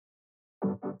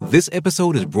This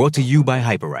episode is brought to you by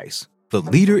Hyperice, the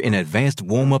leader in advanced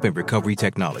warm-up and recovery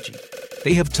technology.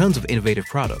 They have tons of innovative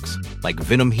products, like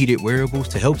Venom-heated wearables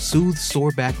to help soothe sore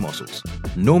back muscles,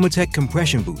 Normatec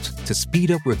compression boots to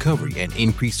speed up recovery and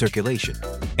increase circulation,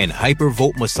 and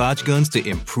Hypervolt massage guns to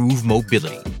improve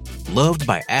mobility. Loved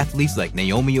by athletes like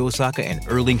Naomi Osaka and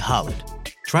Erling Haaland.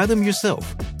 Try them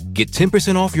yourself. Get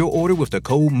 10% off your order with the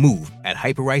code MOVE at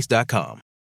hyperice.com.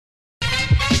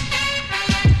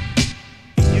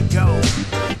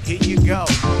 Here you go.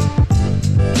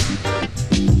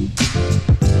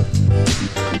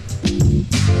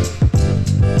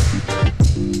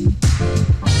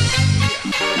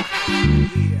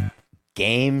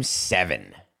 Game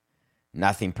 7.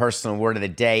 Nothing personal word of the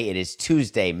day. It is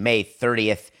Tuesday, May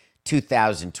 30th,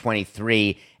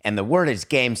 2023, and the word is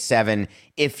Game 7.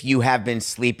 If you have been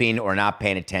sleeping or not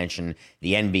paying attention,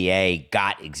 the NBA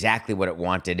got exactly what it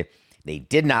wanted. They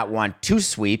did not want two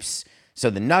sweeps, so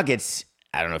the Nuggets,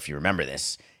 I don't know if you remember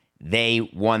this, they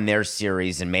won their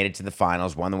series and made it to the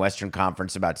finals, won the Western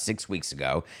Conference about 6 weeks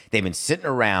ago. They've been sitting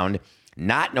around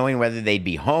not knowing whether they'd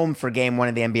be home for Game 1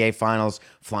 of the NBA Finals,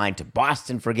 flying to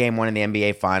Boston for Game 1 of the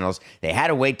NBA Finals. They had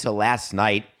to wait till last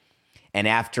night, and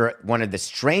after one of the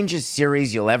strangest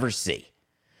series you'll ever see.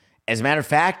 As a matter of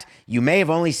fact, you may have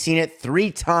only seen it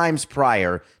 3 times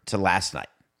prior to last night,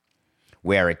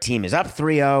 where a team is up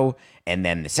 3-0, and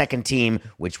then the second team,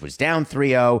 which was down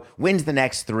 3-0, wins the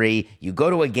next 3. You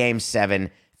go to a Game 7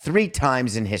 3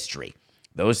 times in history.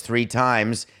 Those 3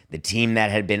 times, the team that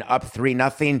had been up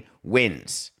 3-0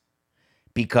 wins.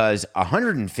 Because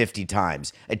 150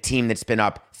 times, a team that's been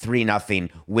up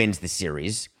 3-0 wins the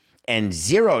series, and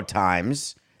 0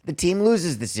 times, the team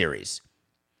loses the series.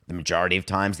 The majority of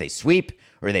times they sweep,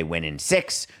 or they win in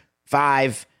 6,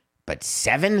 5, but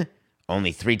 7,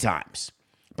 only 3 times.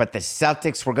 But the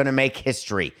Celtics were going to make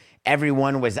history.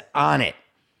 Everyone was on it.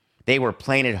 They were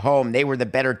playing at home. They were the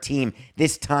better team.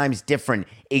 This time's different.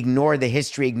 Ignore the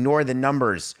history. Ignore the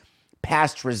numbers.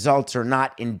 Past results are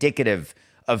not indicative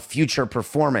of future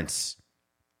performance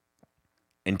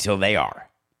until they are.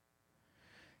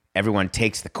 Everyone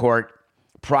takes the court.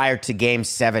 Prior to Game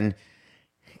 7,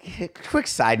 quick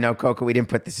side note, Coco, we didn't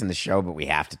put this in the show, but we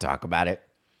have to talk about it.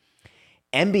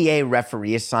 NBA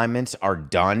referee assignments are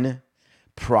done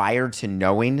prior to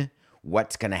knowing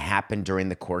what's going to happen during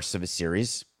the course of a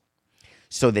series.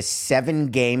 So the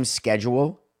 7-game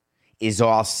schedule is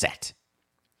all set.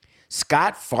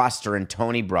 Scott Foster and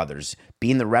Tony Brothers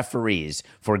being the referees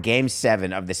for Game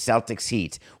 7 of the Celtics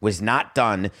Heat was not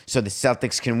done so the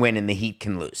Celtics can win and the Heat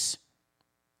can lose.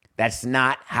 That's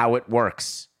not how it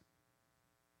works.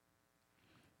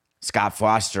 Scott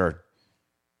Foster,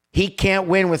 Heat can't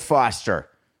win with Foster.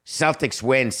 Celtics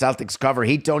win, Celtics cover.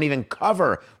 Heat don't even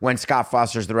cover when Scott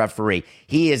Foster's the referee.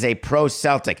 He is a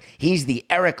pro-Celtic. He's the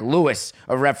Eric Lewis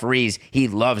of referees. He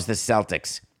loves the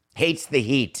Celtics, hates the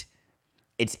Heat.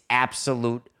 It's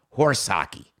absolute horse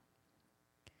hockey.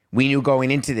 We knew going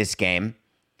into this game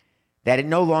that it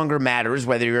no longer matters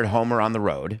whether you're at home or on the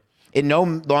road. It no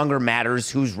longer matters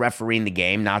who's refereeing the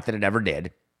game, not that it ever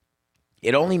did.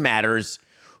 It only matters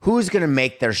who's going to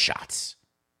make their shots.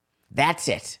 That's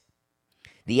it.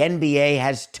 The NBA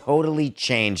has totally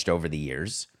changed over the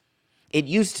years. It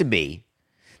used to be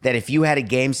that if you had a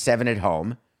Game 7 at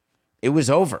home, it was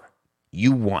over.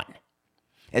 You won.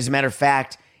 As a matter of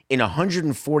fact, in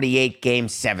 148 Game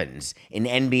 7s in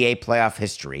NBA playoff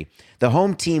history, the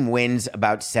home team wins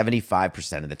about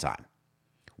 75% of the time.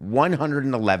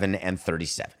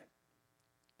 111-37.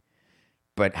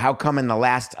 But how come in the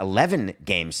last 11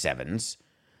 Game 7s,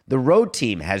 the road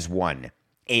team has won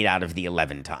 8 out of the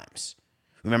 11 times?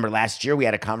 Remember last year we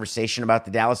had a conversation about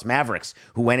the Dallas Mavericks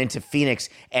who went into Phoenix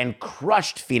and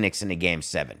crushed Phoenix in a Game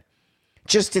 7.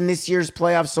 Just in this year's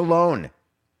playoffs alone,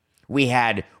 we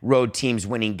had road teams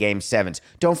winning Game 7s.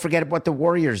 Don't forget what the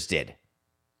Warriors did.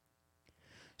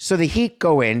 So the Heat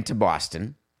go into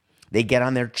Boston. They get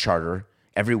on their charter.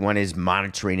 Everyone is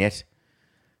monitoring it.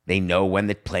 They know when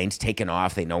the plane's taking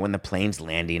off. They know when the plane's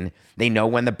landing. They know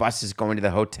when the bus is going to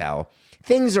the hotel.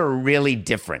 Things are really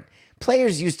different.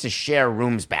 Players used to share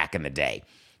rooms back in the day.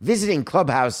 Visiting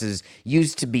clubhouses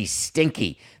used to be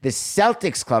stinky. The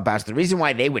Celtics clubhouse, the reason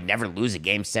why they would never lose a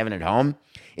Game 7 at home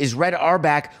is Red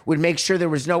Auerbach would make sure there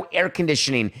was no air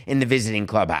conditioning in the visiting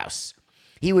clubhouse.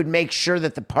 He would make sure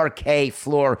that the parquet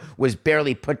floor was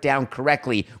barely put down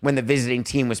correctly when the visiting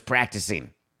team was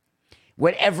practicing.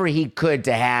 Whatever he could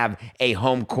to have a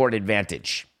home court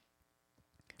advantage.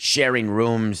 Sharing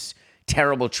rooms,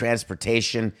 terrible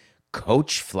transportation,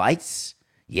 coach flights?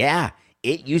 Yeah,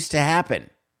 it used to happen.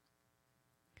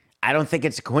 I don't think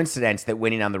it's a coincidence that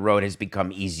winning on the road has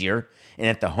become easier. and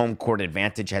that the home court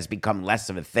advantage has become less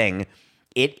of a thing,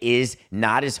 it is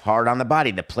not as hard on the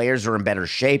body. The players are in better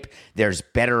shape. There's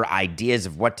better ideas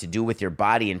of what to do with your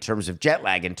body in terms of jet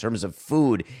lag, in terms of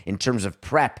food, in terms of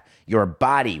prep. Your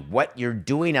body, what you're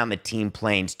doing on the team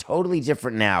planes, totally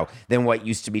different now than what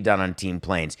used to be done on team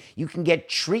planes. You can get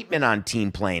treatment on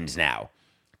team planes now.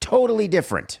 Totally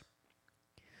different.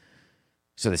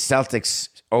 So the Celtics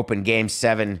open Game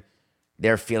 7.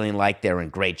 They're feeling like they're in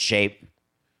great shape.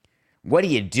 What do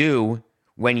you do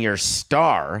when your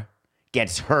star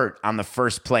gets hurt on the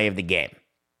first play of the game?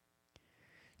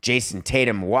 Jason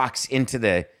Tatum walks into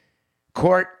the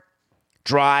court,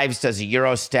 drives, does a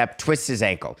Euro step, twists his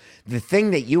ankle. The thing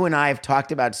that you and I have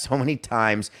talked about so many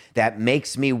times that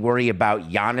makes me worry about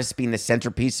Giannis being the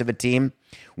centerpiece of a team,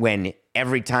 when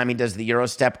every time he does the Euro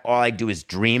step, all I do is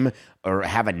dream or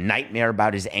have a nightmare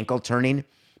about his ankle turning,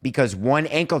 because one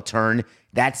ankle turn,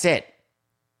 that's it.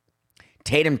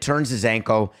 Tatum turns his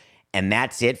ankle, and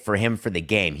that's it for him for the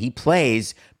game. He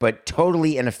plays, but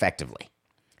totally ineffectively.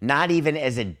 Not even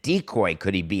as a decoy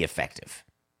could he be effective.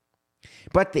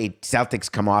 But the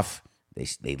Celtics come off,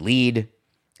 they lead,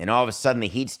 and all of a sudden the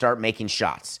Heat start making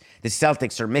shots. The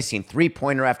Celtics are missing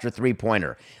three-pointer after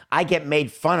three-pointer. I get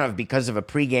made fun of because of a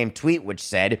pregame tweet which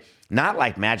said, not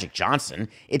like Magic Johnson,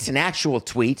 it's an actual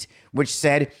tweet which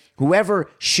said, whoever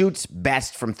shoots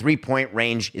best from three-point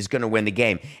range is going to win the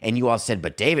game. And you all said,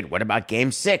 but David, what about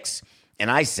Game 6?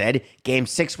 And I said, Game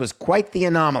 6 was quite the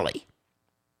anomaly.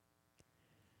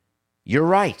 You're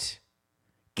right.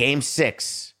 Game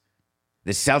 6.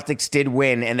 The Celtics did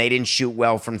win, and they didn't shoot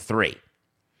well from three.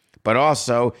 But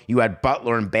also, you had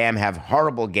Butler and Bam have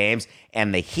horrible games,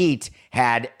 and the Heat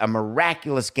had a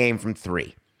miraculous game from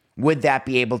three. Would that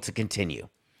be able to continue?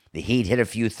 The Heat hit a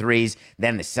few threes,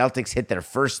 then the Celtics hit their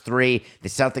first three. The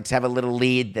Celtics have a little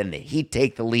lead, then the Heat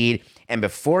take the lead, and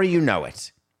before you know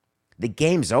it, the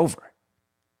game's over.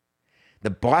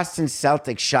 The Boston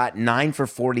Celtics shot 9 for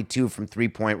 42 from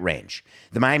three-point range.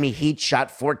 The Miami Heat shot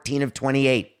 14 of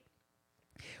 28.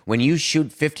 When you shoot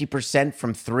 50%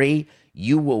 from three,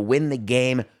 you will win the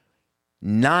game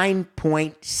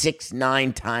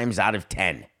 9.69 times out of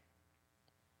 10.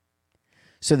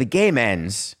 So the game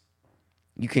ends.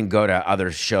 You can go to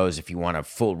other shows if you want a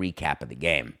full recap of the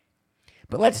game.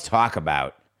 But let's talk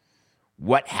about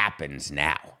what happens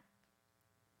now.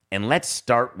 And let's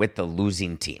start with the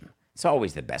losing team. It's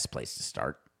always the best place to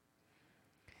start.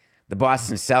 The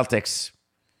Boston Celtics,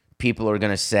 people are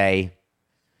going to say,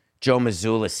 Joe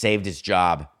Mazzulla saved his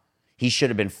job. He should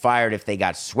have been fired if they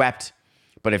got swept.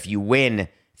 But if you win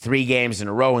 3 games in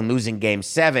a row and losing Game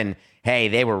 7, hey,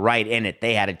 they were right in it.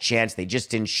 They had a chance. They just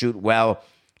didn't shoot well.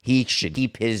 He should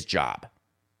keep his job.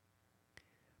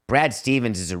 Brad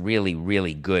Stevens is a really,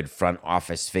 really good front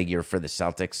office figure for the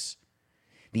Celtics.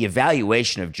 The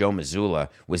evaluation of Joe Mazzulla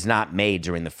was not made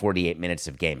during the 48 minutes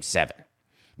of Game 7.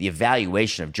 The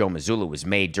evaluation of Joe Mazzulla was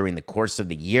made during the course of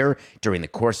the year, during the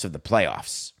course of the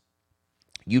playoffs.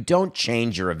 You don't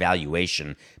change your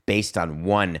evaluation based on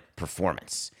one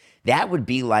performance. That would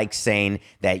be like saying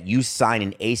that you sign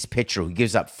an ace pitcher who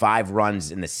gives up 5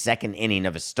 runs in the second inning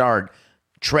of a start,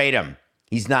 trade him.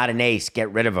 He's not an ace,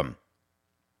 get rid of him.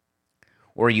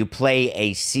 Or you play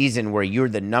a season where you're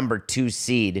the number 2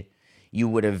 seed, you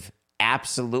would have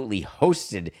absolutely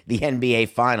hosted the NBA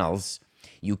Finals.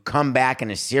 You come back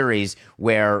in a series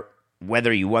where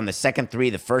whether you won the second 3,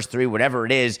 the first 3, whatever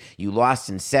it is, you lost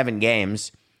in 7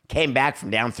 games, came back from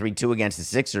down 3-2 against the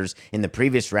Sixers in the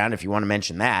previous round, if you want to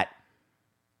mention that.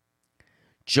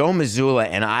 Joe Mazzulla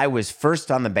and I was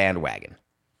first on the bandwagon.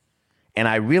 And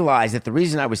I realized that the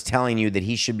reason I was telling you that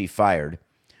he should be fired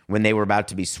when they were about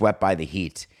to be swept by the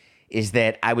Heat is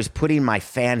that I was putting my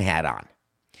fan hat on.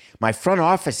 My front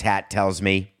office hat tells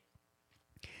me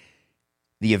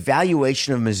the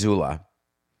evaluation of Mazzulla.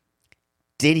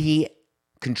 Did he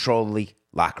control the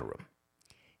locker room?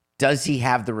 Does he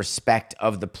have the respect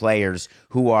of the players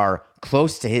who are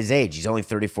close to his age? He's only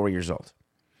 34 years old.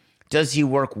 Does he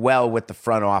work well with the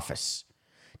front office?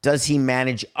 Does he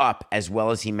manage up as well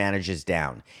as he manages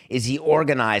down? Is he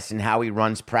organized in how he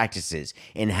runs practices,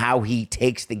 in how he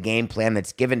takes the game plan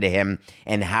that's given to him,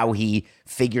 and how he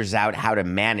figures out how to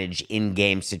manage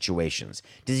in-game situations?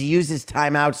 Does he use his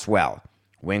timeouts well?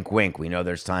 Wink, wink. We know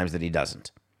there's times that he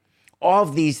doesn't. All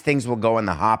of these things will go in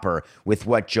the hopper with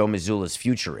what Joe Mazzulla's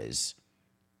future is.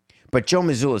 But Joe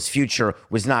Mazzulla's future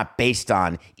was not based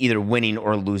on either winning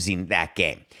or losing that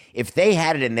game. If they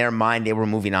had it in their mind they were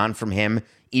moving on from him,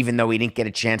 even though he didn't get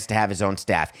a chance to have his own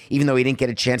staff, even though he didn't get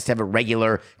a chance to have a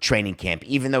regular training camp,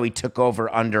 even though he took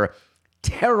over under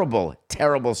terrible,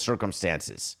 terrible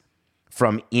circumstances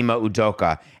from Ime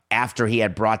Udoka after he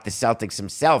had brought the Celtics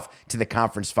himself to the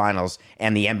conference finals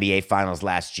and the NBA finals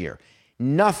last year.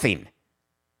 Nothing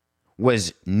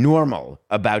was normal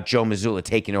about Joe Mazzulla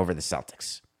taking over the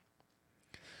Celtics.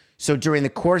 So during the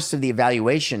course of the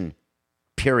evaluation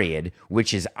period,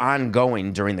 which is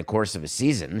ongoing during the course of a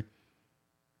season,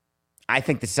 I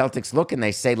think the Celtics look and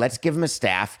they say, let's give him a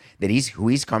staff who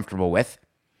he's comfortable with.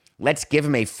 Let's give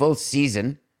him a full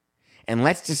season, and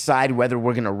let's decide whether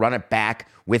we're going to run it back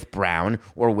with Brown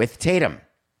or with Tatum.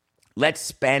 Let's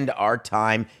spend our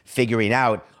time figuring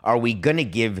out, are we going to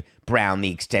give Brown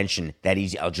the extension that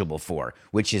he's eligible for,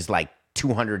 which is like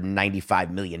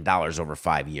 $295 million over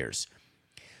 5 years?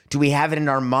 Do we have it in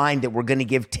our mind that we're going to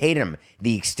give Tatum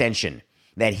the extension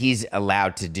that he's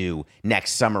allowed to do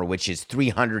next summer, which is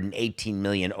 $318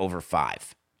 million over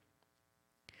 5?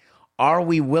 Are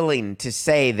we willing to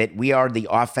say that we are the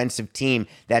offensive team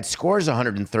that scores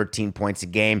 113 points a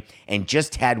game and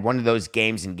just had one of those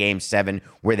games in Game 7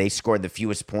 where they scored the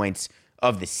fewest points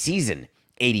of the season,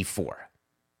 84?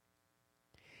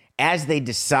 As they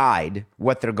decide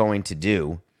what they're going to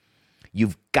do,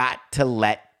 you've got to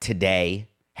let today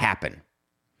happen.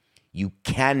 You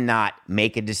cannot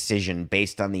make a decision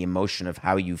based on the emotion of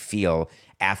how you feel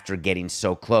after getting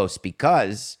so close,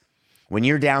 because when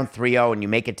you're down 3-0 and you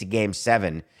make it to Game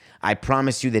 7, I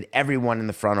promise you that everyone in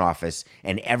the front office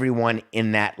and everyone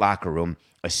in that locker room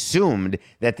assumed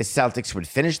that the Celtics would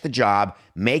finish the job,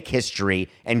 make history,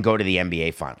 and go to the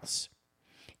NBA Finals.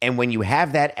 And when you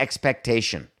have that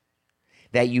expectation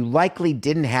that you likely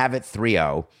didn't have at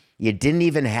 3-0, you didn't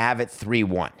even have at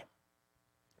 3-1.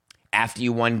 After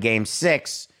you won Game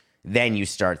 6, then you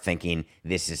start thinking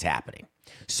this is happening.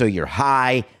 So you're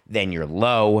high, then you're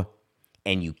low,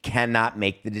 and you cannot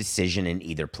make the decision in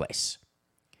either place.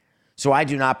 So I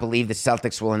do not believe the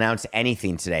Celtics will announce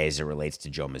anything today as it relates to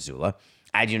Joe Mazzulla.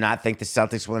 I do not think the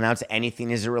Celtics will announce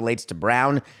anything as it relates to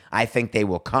Brown. I think they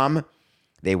will come,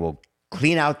 they will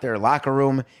clean out their locker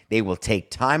room, they will take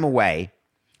time away,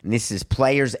 and this is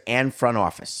players and front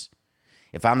office.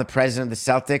 If I'm the president of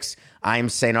the Celtics, I'm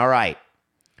saying, all right,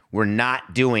 we're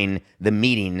not doing the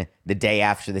meeting the day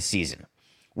after the season.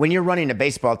 When you're running a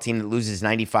baseball team that loses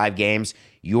 95 games,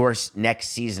 your next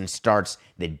season starts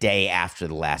the day after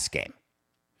the last game.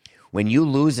 When you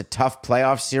lose a tough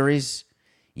playoff series,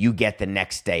 you get the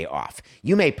next day off.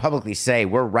 You may publicly say,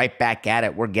 we're right back at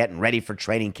it, we're getting ready for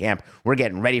training camp, we're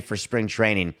getting ready for spring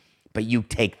training, but you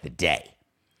take the day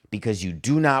because you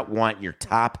do not want your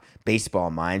top baseball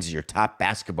minds, your top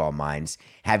basketball minds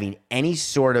having any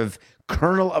sort of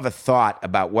kernel of a thought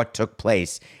about what took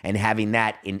place and having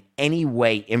that in any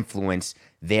way influence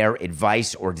their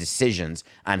advice or decisions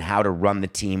on how to run the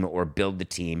team or build the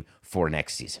team for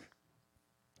next season.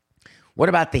 What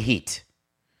about the Heat?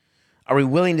 Are we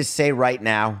willing to say right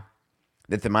now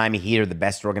that the Miami Heat are the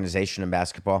best organization in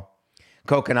basketball?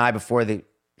 Coke and I, before the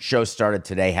show started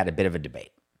today, had a bit of a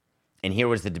debate. And here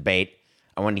was the debate.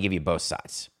 I wanted to give you both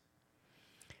sides.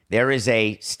 There is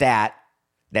a stat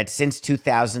that since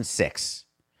 2006,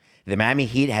 the Miami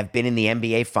Heat have been in the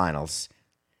NBA Finals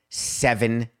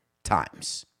 7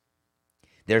 times.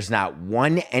 There's not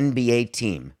one NBA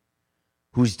team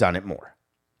who's done it more.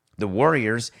 The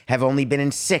Warriors have only been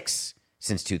in 6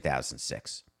 since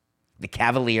 2006. The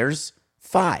Cavaliers,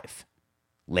 5.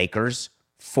 Lakers,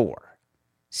 4.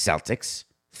 Celtics,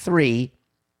 3.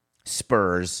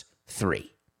 Spurs,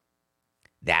 3.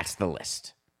 That's the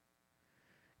list.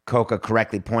 Coca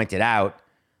correctly pointed out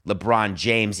LeBron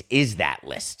James is that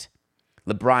list.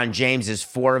 LeBron James is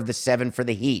 4 of the 7 for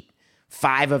the Heat,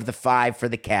 5 of the 5 for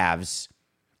the Cavs,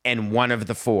 and 1 of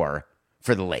the 4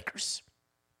 for the Lakers.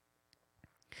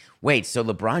 Wait, so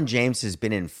LeBron James has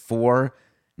been in 4,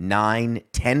 9,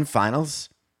 10 finals?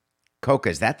 Coca,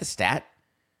 is that the stat?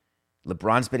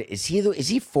 LeBron's been, is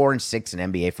he 4 and 6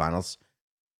 in NBA finals?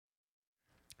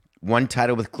 1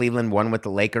 title with Cleveland, 1 with the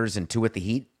Lakers, and 2 with the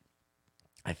Heat?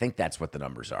 I think that's what the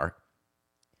numbers are.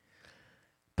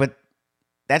 But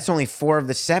that's only 4 of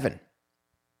the 7.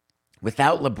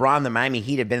 Without LeBron, the Miami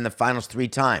Heat had been in the finals 3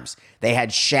 times. They had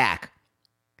Shaq.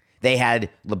 They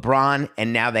had LeBron,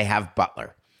 and now they have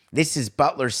Butler. This is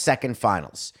Butler's second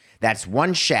finals. That's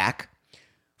 1 Shaq,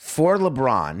 4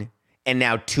 LeBron, and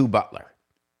now 2 Butler.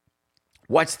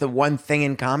 What's the one thing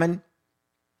in common?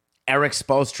 Eric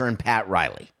Spoelstra and Pat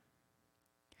Riley.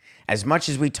 As much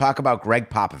as we talk about Greg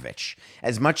Popovich,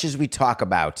 as much as we talk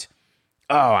about,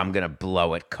 oh, I'm going to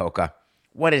blow it, Coca.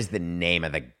 What is the name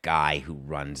of the guy who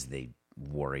runs the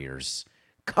Warriors?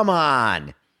 Come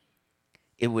on.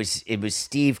 It was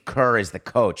Steve Kerr as the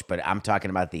coach, but I'm talking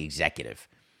about the executive.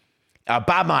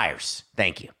 Bob Myers.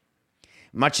 Thank you.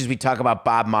 Much as we talk about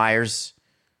Bob Myers,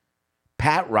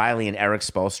 Pat Riley and Eric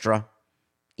Spoelstra,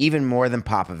 even more than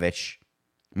Popovich,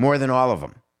 more than all of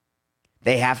them,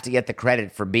 they have to get the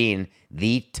credit for being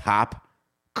the top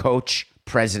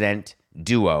coach-president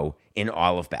duo in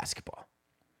all of basketball.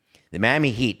 The Miami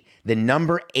Heat, the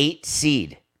number 8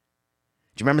 seed.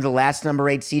 Do you remember the last number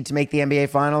 8 seed to make the NBA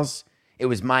Finals? It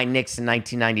was my Knicks in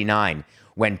 1999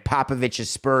 when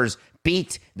Popovich's Spurs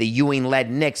beat the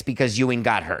Ewing-led Knicks because Ewing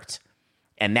got hurt.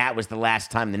 And that was the last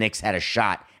time the Knicks had a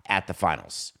shot at the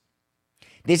finals.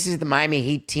 This is the Miami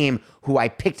Heat team who I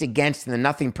picked against in the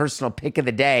Nothing Personal Pick of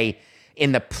the Day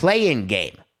in the play-in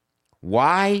game.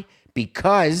 Why?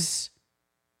 Because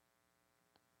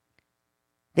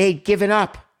they'd given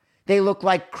up. They looked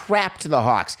like crap to the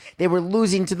Hawks. They were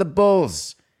losing to the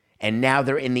Bulls. And now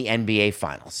they're in the NBA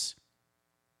Finals.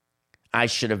 I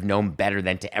should have known better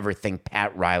than to ever think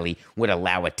Pat Riley would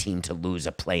allow a team to lose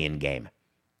a play-in game.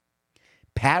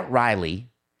 Pat Riley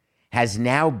has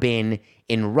now been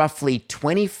in roughly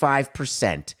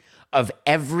 25% of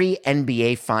every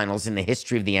NBA Finals in the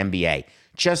history of the NBA.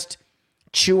 Just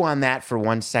chew on that for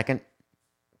 1 second.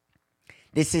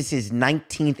 This is his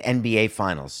 19th NBA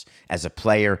Finals as a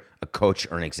player, a coach,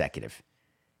 or an executive.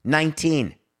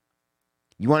 19.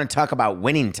 You want to talk about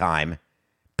winning time?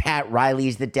 Pat Riley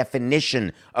is the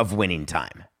definition of winning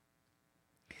time.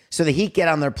 So the Heat get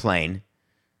on their plane,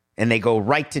 and they go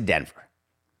right to Denver.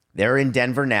 They're in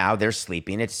Denver now. They're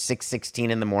sleeping. It's 6:16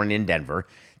 in the morning in Denver.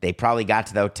 They probably got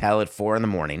to the hotel at 4 in the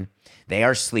morning. They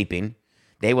are sleeping.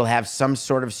 They will have some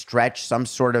sort of stretch, some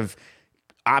sort of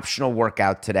optional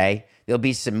workout today. There'll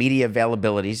be some media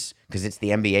availabilities because it's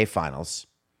the NBA Finals.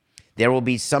 There will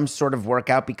be some sort of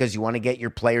workout because you want to get your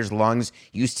players' lungs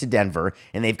used to Denver,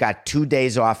 and they've got 2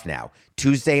 days off now,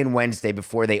 Tuesday and Wednesday,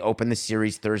 before they open the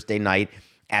series Thursday night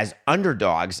as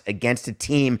underdogs against a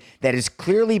team that is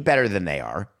clearly better than they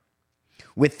are,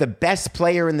 with the best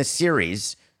player in the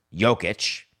series,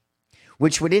 Jokic,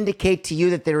 which would indicate to you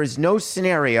that there is no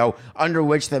scenario under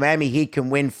which the Miami Heat can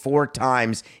win 4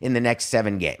 times in the next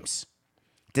 7 games.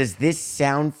 Does this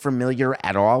sound familiar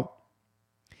at all?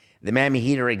 The Miami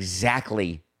Heat are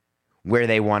exactly where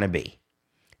they want to be.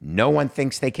 No one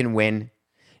thinks they can win.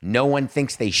 No one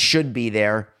thinks they should be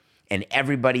there. And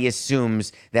everybody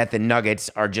assumes that the Nuggets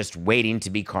are just waiting to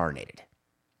be coronated.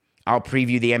 I'll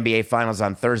preview the NBA Finals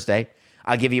on Thursday.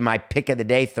 I'll give you my pick of the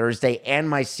day Thursday and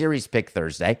my series pick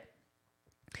Thursday.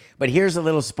 But here's a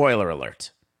little spoiler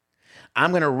alert.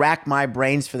 I'm going to rack my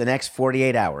brains for the next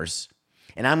 48 hours,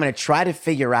 and I'm going to try to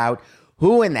figure out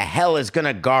who in the hell is going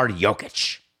to guard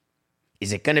Jokic.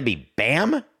 Is it going to be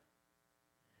Bam?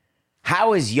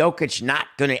 How is Jokic not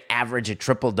going to average a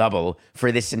triple-double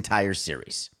for this entire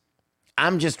series?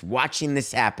 I'm just watching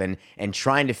this happen and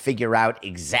trying to figure out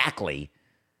exactly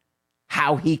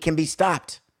how he can be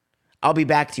stopped. I'll be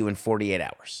back to you in 48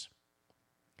 hours.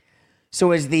 So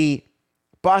as the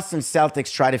Boston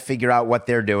Celtics try to figure out what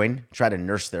they're doing, try to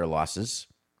nurse their losses,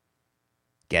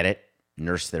 get it?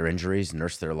 Nurse their injuries,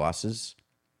 nurse their losses.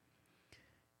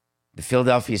 The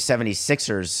Philadelphia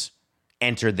 76ers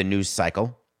entered the news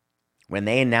cycle when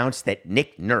they announced that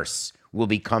Nick Nurse will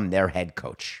become their head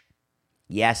coach.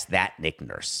 Yes, that Nick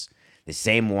Nurse. The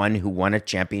same one who won a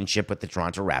championship with the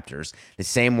Toronto Raptors. The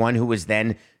same one who was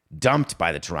then dumped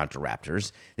by the Toronto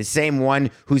Raptors. The same one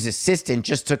whose assistant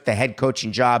just took the head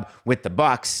coaching job with the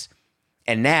Bucks.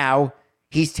 And now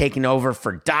he's taking over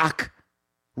for Doc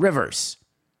Rivers.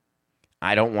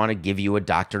 I don't want to give you a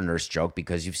Dr. Nurse joke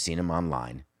because you've seen him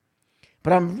online.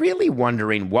 But I'm really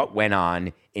wondering what went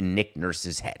on in Nick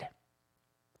Nurse's head.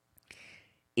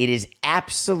 It is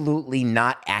absolutely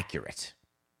not accurate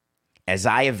as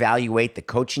I evaluate the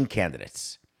coaching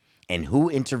candidates and who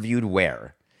interviewed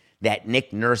where that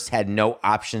Nick Nurse had no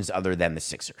options other than the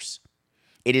Sixers.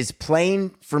 It is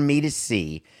plain for me to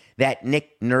see that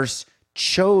Nick Nurse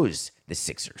chose the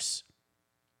Sixers.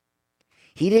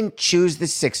 He didn't choose the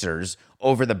Sixers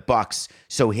over the Bucks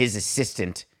so his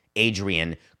assistant,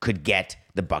 Adrian, could get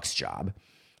the Bucks job.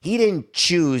 He didn't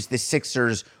choose the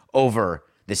Sixers over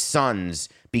the Suns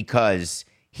because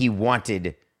he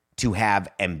wanted to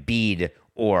have Embiid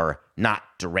or not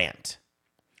Durant.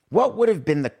 What would have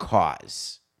been the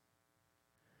cause?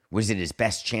 Was it his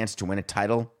best chance to win a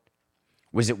title?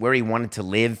 Was it where he wanted to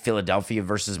live, Philadelphia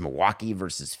versus Milwaukee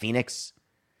versus Phoenix?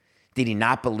 Did he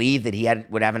not believe that he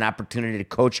would have an opportunity to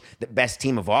coach the best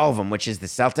team of all of them, which is the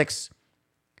Celtics?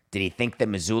 Did he think that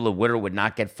Mazzulla would or would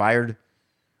not get fired?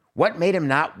 What made him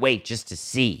not wait just to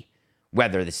see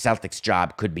whether the Celtics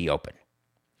job could be open?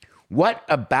 What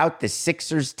about the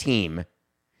Sixers team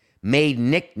made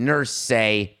Nick Nurse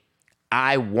say,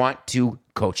 I want to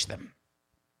coach them?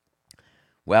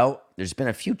 Well, there's been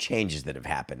a few changes that have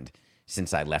happened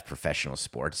since I left professional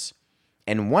sports.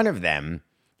 And one of them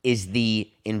is the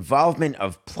involvement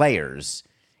of players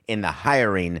in the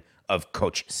hiring of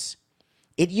coaches.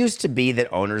 It used to be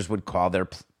that owners would call their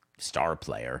star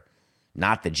player,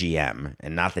 not the GM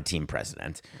and not the team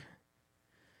president.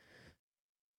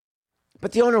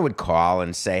 But the owner would call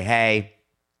and say, hey,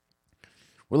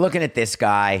 we're looking at this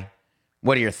guy.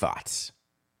 What are your thoughts?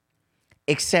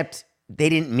 Except they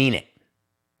didn't mean it.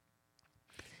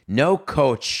 No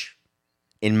coach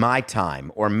in my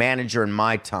time or manager in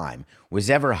my time was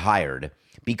ever hired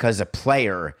because a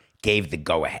player gave the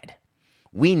go-ahead.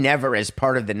 We never, as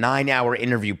part of the 9-hour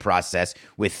interview process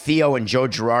with Theo and Joe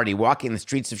Girardi walking the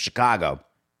streets of Chicago,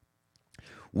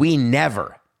 we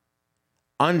never,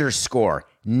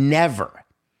 never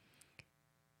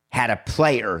had a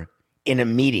player in a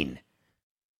meeting,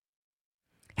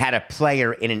 had a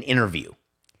player in an interview.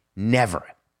 Never.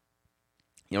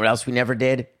 You know what else we never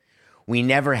did? We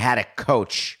never had a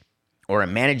coach or a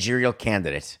managerial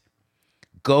candidate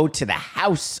go to the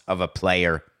house of a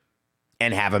player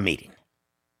and have a meeting.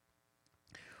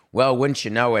 Well, wouldn't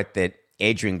you know it that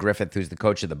Adrian Griffith, who's the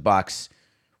coach of the Bucks,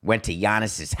 went to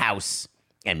Giannis's house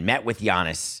and met with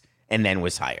Giannis and then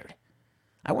was hired.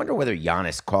 I wonder whether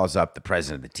Giannis calls up the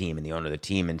president of the team and the owner of the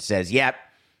team and says, yep,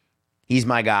 he's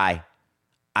my guy.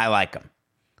 I like him.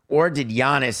 Or did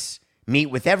Giannis meet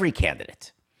with every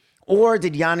candidate? Or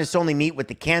did Giannis only meet with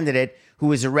the candidate who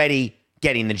was already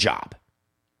getting the job?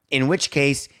 In which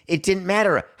case, it didn't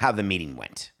matter how the meeting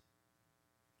went.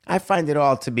 I find it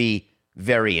all to be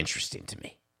very interesting to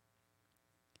me.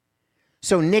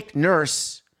 So Nick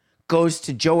Nurse goes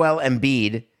to Joel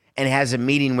Embiid and has a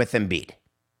meeting with Embiid.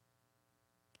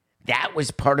 That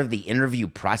was part of the interview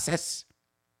process.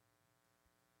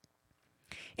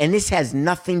 And this has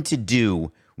nothing to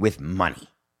do with money.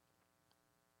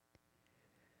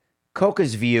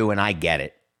 Coca's view, and I get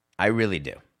it, I really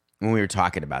do, when we were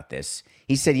talking about this,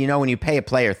 he said, you know, when you pay a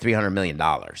player $300 million,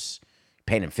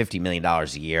 paying him $50 million a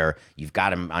year, you've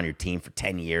got him on your team for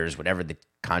 10 years, whatever the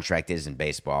contract is in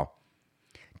baseball,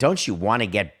 don't you want to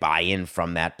get buy-in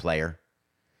from that player?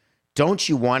 Don't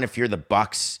you want, if you're the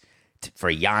Bucks, for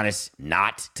Giannis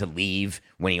not to leave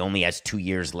when he only has 2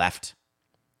 years left?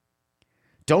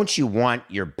 Don't you want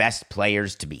your best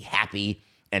players to be happy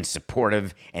and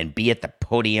supportive and be at the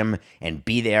podium and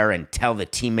be there and tell the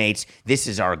teammates, this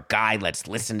is our guy, let's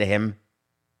listen to him?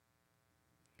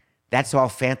 That's all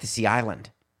Fantasy Island.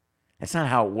 That's not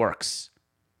how it works.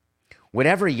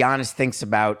 Whatever Giannis thinks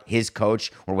about his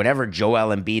coach or whatever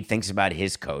Joel Embiid thinks about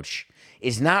his coach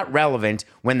is not relevant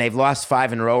when they've lost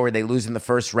 5 in a row or they lose in the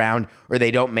first round or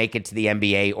they don't make it to the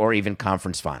NBA or even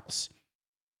conference finals.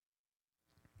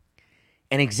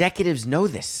 And executives know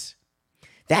this.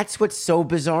 That's what's so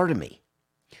bizarre to me.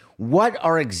 What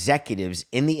are executives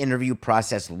in the interview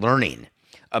process learning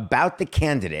about the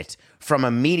candidate from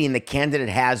a meeting the candidate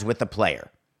has with the player?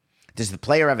 Does the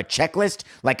player have a checklist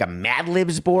like a Mad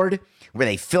Libs board where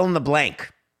they fill in the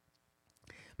blank?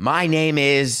 My name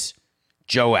is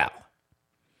Joel.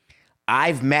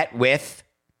 I've met with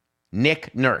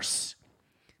Nick Nurse.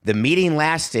 The meeting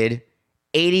lasted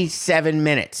 87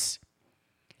 minutes.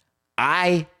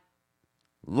 I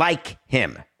like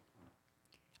him.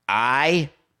 I,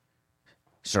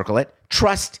 circle it,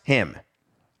 trust him.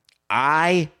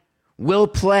 I will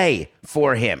play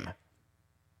for him.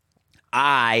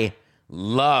 I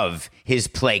love his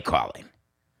play calling.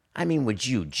 I mean, would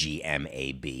you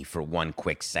GMAB for one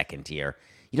quick second here?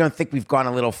 You don't think we've gone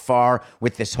a little far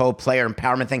with this whole player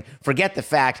empowerment thing? Forget the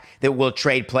fact that we'll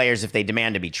trade players if they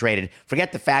demand to be traded.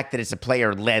 Forget the fact that it's a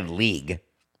player-led league.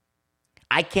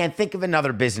 I can't think of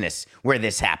another business where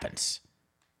this happens.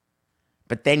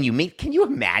 But then you meet, can you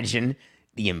imagine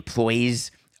the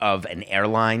employees of an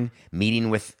airline meeting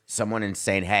with someone and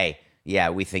saying, hey, yeah,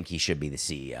 we think he should be the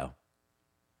CEO.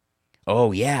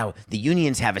 Oh, yeah, the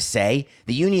unions have a say.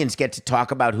 The unions get to talk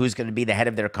about who's going to be the head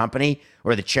of their company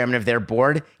or the chairman of their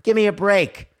board. Give me a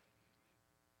break.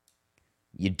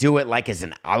 You do it like as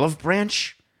an olive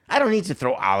branch? I don't need to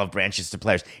throw olive branches to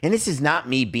players. And this is not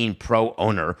me being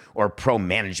pro-owner or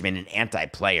pro-management and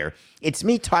anti-player. It's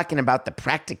me talking about the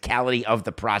practicality of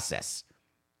the process.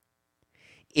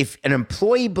 If an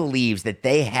employee believes that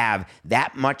they have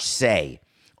that much say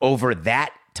over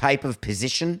that type of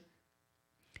position,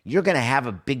 you're going to have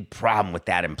a big problem with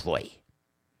that employee.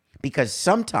 Because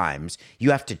sometimes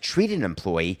you have to treat an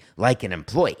employee like an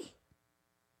employee.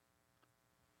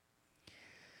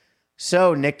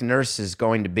 So Nick Nurse is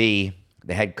going to be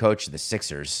the head coach of the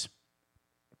Sixers.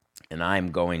 And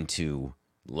I'm going to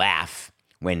laugh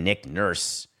when Nick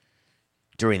Nurse,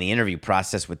 during the interview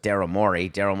process with Daryl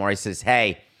Morey says,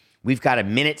 hey, We've got a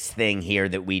minutes thing here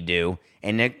that we do.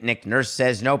 And Nick Nurse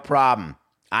says, no problem.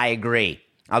 I agree.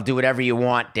 I'll do whatever you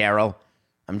want, Daryl.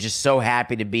 I'm just so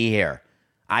happy to be here.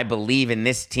 I believe in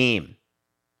this team.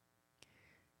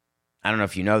 I don't know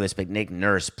if you know this, but Nick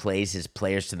Nurse plays his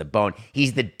players to the bone.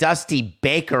 He's the Dusty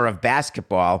Baker of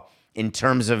basketball in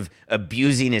terms of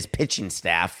abusing his pitching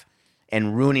staff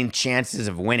and ruining chances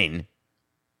of winning.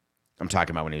 I'm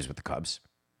talking about when he was with the Cubs.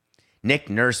 Nick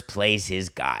Nurse plays his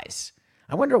guys.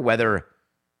 I wonder whether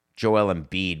Joel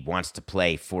Embiid wants to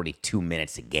play 42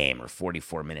 minutes a game or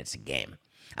 44 minutes a game.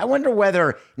 I wonder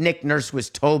whether Nick Nurse was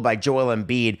told by Joel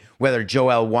Embiid whether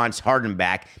Joel wants Harden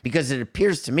back, because it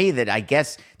appears to me that I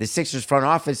guess the Sixers front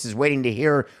office is waiting to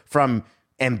hear from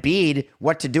Embiid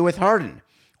what to do with Harden.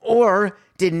 Or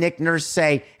did Nick Nurse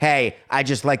say, hey, I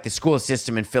just like the school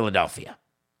system in Philadelphia?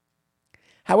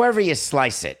 However you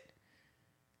slice it,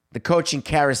 the coaching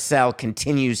carousel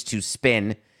continues to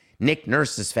spin. Nick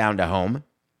Nurse has found a home.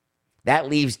 That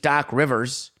leaves Doc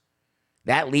Rivers.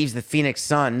 That leaves the Phoenix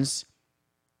Suns.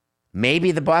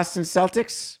 Maybe the Boston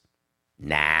Celtics?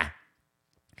 Nah.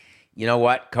 You know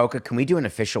what, Coca? Can we do an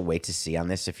official wait to see on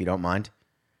this, if you don't mind?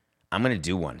 I'm going to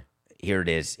do one. Here it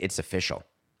is. It's official.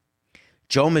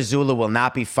 Joe Mazzulla will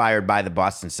not be fired by the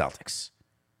Boston Celtics.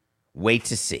 Wait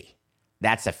to see.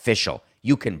 That's official.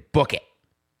 You can book it.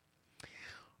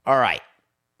 All right.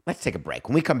 Let's take a break.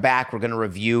 When we come back, we're going to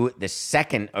review the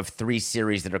second of 3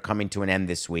 series that are coming to an end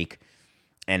this week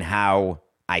and how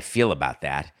I feel about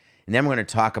that. And then we're going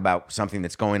to talk about something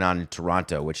that's going on in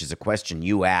Toronto, which is a question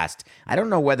you asked. I don't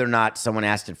know whether or not someone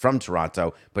asked it from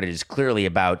Toronto, but it is clearly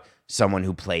about someone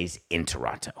who plays in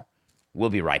Toronto. We'll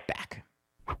be right back.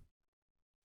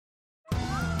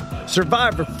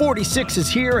 Survivor 46 is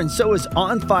here, and so is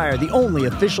On Fire, the only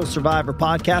official Survivor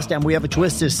podcast, and we have a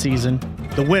twist this season.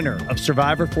 The winner of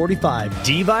Survivor 45,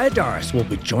 Dee Valladares, will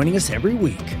be joining us every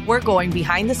week. We're going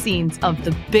behind the scenes of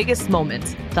the biggest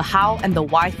moments, the how and the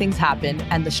why things happen,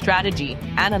 and the strategy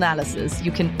and analysis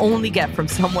you can only get from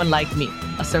someone like me,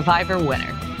 a Survivor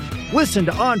winner. Listen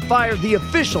to On Fire, the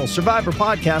official Survivor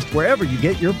podcast, wherever you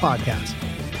get your podcasts.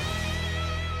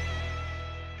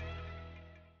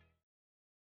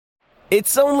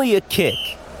 It's only a kick,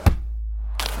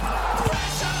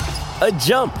 a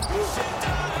jump,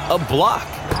 a block.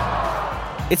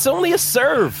 It's only a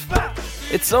serve.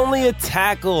 It's only a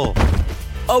tackle,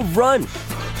 a run.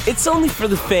 It's only for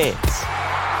the fans.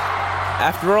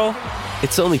 After all,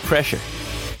 it's only pressure.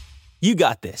 You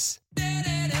got this.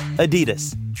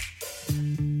 Adidas.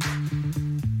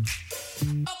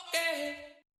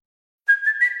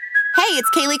 Hey, it's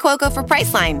Kaylee Cuoco for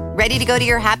Priceline. Ready to go to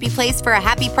your happy place for a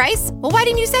happy price? Well, why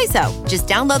didn't you say so? Just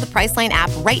download the Priceline app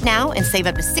right now and save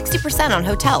up to 60% on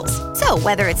hotels. So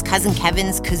whether it's Cousin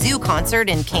Kevin's Kazoo Concert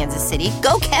in Kansas City,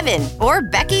 go Kevin, or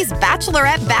Becky's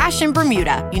Bachelorette Bash in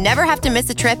Bermuda, you never have to miss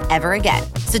a trip ever again.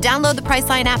 So download the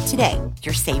Priceline app today.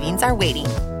 Your savings are waiting.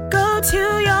 Go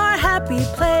to your happy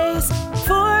place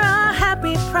for a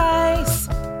happy price.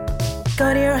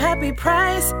 Go to your happy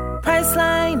price,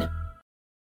 Priceline.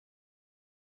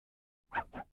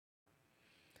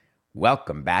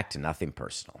 Welcome back to Nothing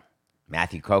Personal.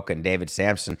 Matthew Coca and David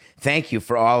Sampson, thank you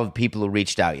for all the people who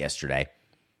reached out yesterday.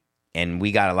 And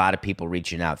we got a lot of people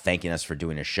reaching out, thanking us for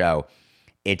doing a show.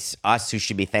 It's us who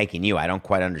should be thanking you. I don't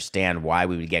quite understand why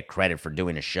we would get credit for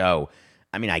doing a show.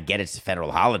 I mean, I get it's a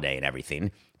federal holiday and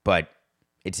everything, but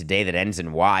it's a day that ends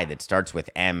in Y that starts with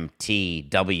M, T,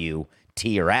 W,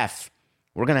 T, or F.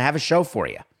 We're going to have a show for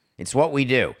you. It's what we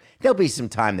do. There'll be some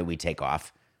time that we take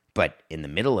off, but in the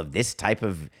middle of this type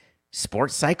of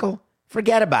sports cycle,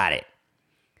 forget about it.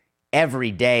 Every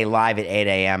day live at 8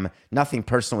 a.m. Nothing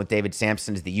Personal with David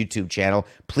Sampson is the YouTube channel.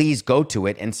 Please go to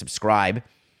it and subscribe.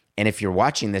 And if you're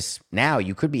watching this now,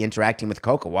 you could be interacting with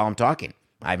Coca while I'm talking.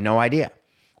 I have no idea.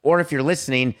 Or if you're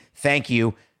listening, thank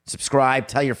you. Subscribe.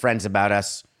 Tell your friends about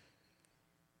us.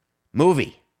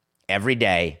 Movie. Every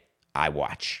day I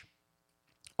watch.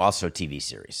 Also TV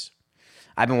series.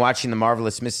 I've been watching The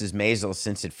Marvelous Mrs. Maisel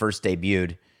since it first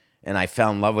debuted. And I fell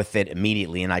in love with it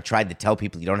immediately. And I tried to tell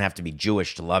people you don't have to be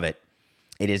Jewish to love it.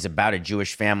 It is about a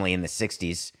Jewish family in the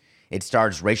 60s. It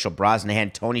stars Rachel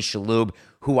Brosnahan, Tony Shalhoub,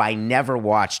 who I never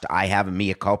watched. I have a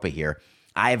mea culpa here.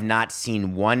 I have not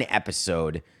seen one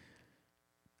episode.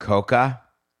 Coca,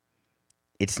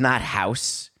 it's not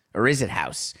House. Or is it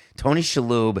House? Tony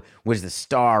Shalhoub was the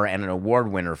star and an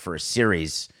award winner for a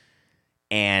series.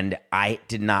 And I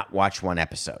did not watch one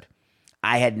episode.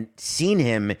 I had seen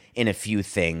him in a few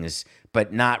things,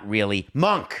 but not really.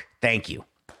 Monk, thank you.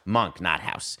 Monk, not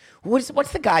House.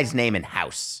 What's the guy's name in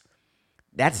House?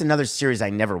 That's another series I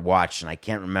never watched, and I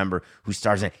can't remember who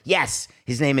stars in it. Yes,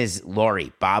 his name is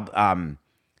Laurie. Bob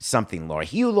something Laurie.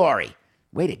 Hugh Laurie.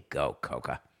 Way to go,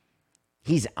 Coca.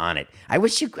 He's on it. I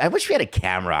wish we had a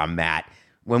camera on Matt.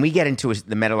 When we get into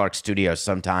the Meadowlark studio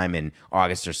sometime in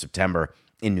August or September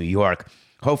in New York,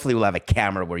 hopefully we'll have a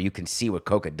camera where you can see what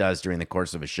Coca does during the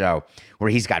course of a show, where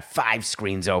he's got 5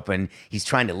 screens open. He's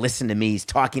trying to listen to me. He's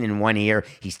talking in one ear.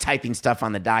 He's typing stuff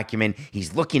on the document.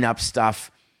 He's looking up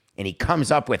stuff, and he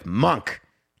comes up with Monk,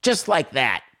 just like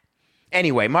that.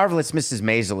 Anyway, Marvelous Mrs.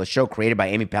 Maisel, a show created by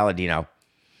Amy Palladino,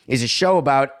 is a show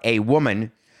about a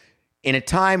woman in a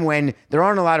time when there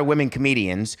aren't a lot of women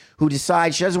comedians who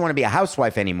decide she doesn't want to be a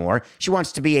housewife anymore. She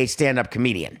wants to be a stand-up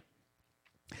comedian.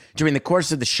 During the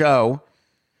course of the show,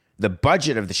 the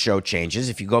budget of the show changes.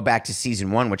 If you go back to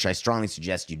season 1, which I strongly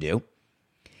suggest you do,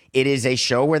 it is a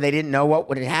show where they didn't know what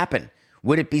would happen.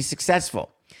 Would it be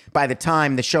successful? By the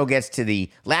time the show gets to the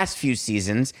last few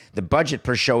seasons, the budget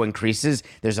per show increases.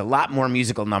 There's a lot more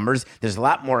musical numbers. There's a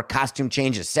lot more costume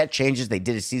changes, set changes. They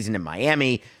did a season in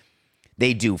Miami.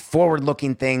 They do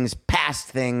forward-looking things, past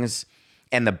things.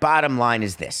 And the bottom line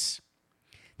is this.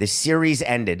 The series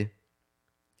ended.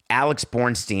 Alex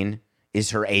Bornstein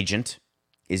is her agent,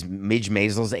 is Midge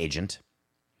Maisel's agent.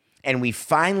 And we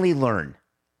finally learn,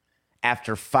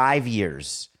 after 5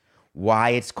 years,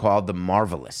 why it's called The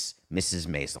Marvelous Mrs.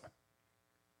 Maisel.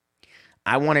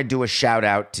 I want to do a shout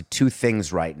out to 2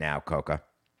 things right now, Coca.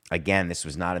 Again, this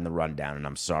was not in the rundown, and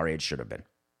I'm sorry, it should have been.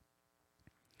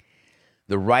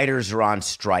 The writers are on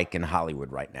strike in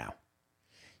Hollywood right now.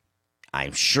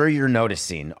 I'm sure you're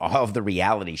noticing all of the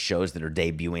reality shows that are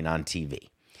debuting on TV.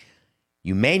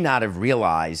 You may not have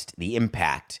realized the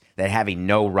impact that having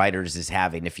no writers is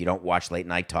having if you don't watch late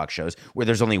night talk shows, where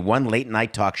there's only one late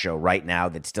night talk show right now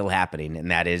that's still happening,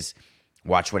 and that is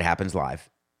Watch What Happens Live.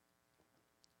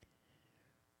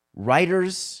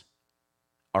 Writers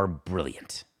are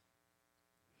brilliant.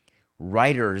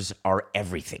 Writers are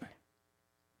everything.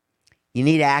 You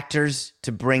need actors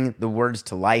to bring the words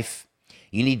to life.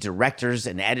 You need directors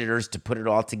and editors to put it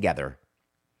all together.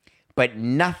 But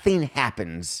nothing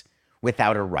happens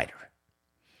without a writer.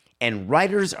 And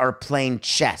writers are playing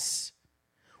chess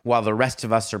while the rest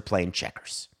of us are playing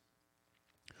checkers.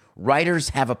 Writers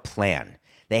have a plan.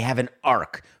 They have an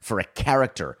arc for a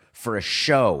character, for a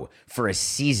show, for a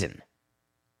season.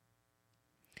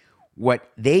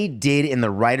 What they did in the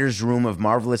writer's room of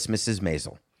Marvelous Mrs.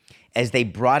 Maisel, as they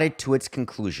brought it to its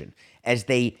conclusion, as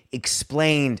they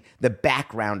explained the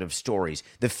background of stories,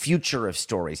 the future of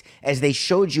stories, as they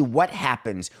showed you what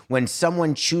happens when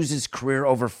someone chooses career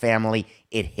over family,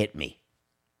 it hit me.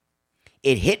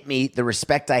 It hit me the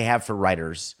respect I have for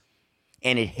writers,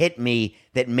 and it hit me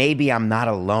that maybe I'm not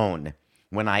alone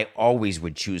when I always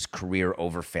would choose career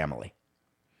over family,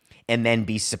 and then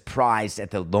be surprised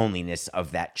at the loneliness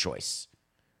of that choice.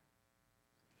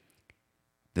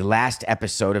 The last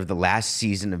episode of the last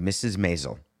season of Mrs.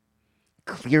 Maisel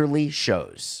clearly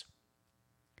shows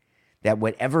that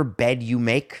whatever bed you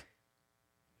make,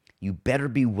 you better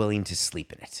be willing to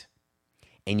sleep in it.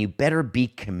 And you better be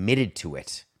committed to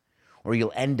it, or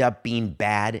you'll end up being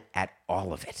bad at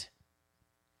all of it.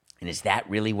 And is that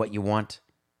really what you want?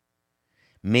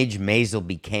 Midge Maisel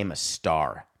became a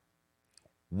star.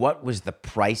 What was the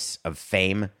price of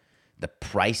fame? The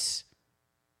price?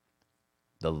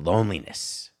 The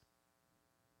loneliness.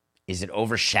 Is it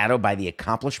overshadowed by the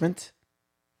accomplishment?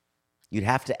 You'd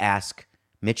have to ask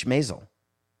Mitch Maisel.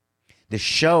 The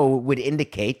show would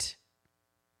indicate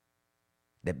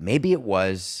that maybe it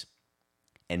was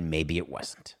and maybe it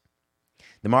wasn't.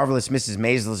 The Marvelous Mrs.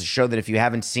 Maisel is a show that if you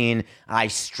haven't seen, I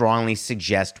strongly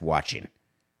suggest watching.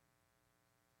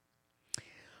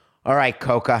 All right,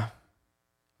 Coca,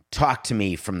 talk to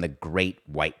me from the great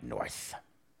white north.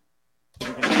 You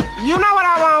know what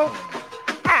I want?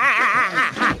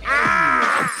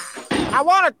 I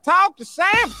want to talk to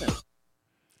Samson.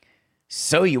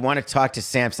 So you want to talk to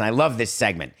Samson. I love this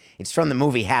segment. It's from the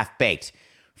movie Half Baked.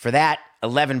 For that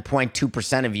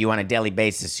 11.2% of you on a daily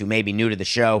basis who may be new to the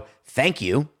show, thank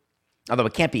you. Although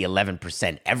it can't be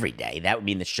 11% every day. That would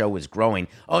mean the show was growing.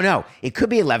 Oh, no, it could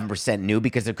be 11% new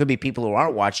because there could be people who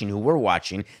aren't watching who were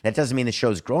watching. That doesn't mean the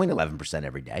show's growing 11%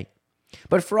 every day.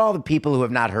 But for all the people who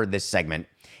have not heard this segment,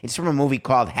 it's from a movie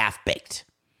called Half Baked.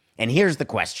 And here's the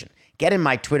question. Get in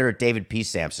my Twitter at David P.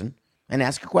 Sampson and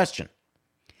ask a question.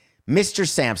 Mr.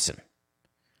 Sampson,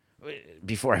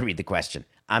 before I read the question,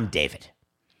 I'm David.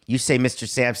 You say, Mr.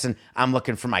 Sampson, I'm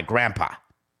looking for my grandpa.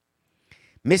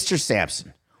 Mr.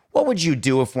 Sampson, what would you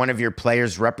do if one of your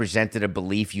players represented a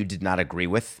belief you did not agree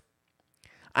with?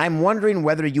 I'm wondering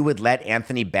whether you would let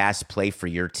Anthony Bass play for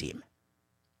your team.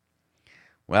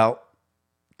 Well,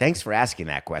 thanks for asking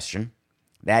that question.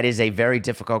 That is a very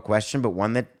difficult question, but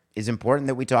one that is important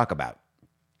that we talk about.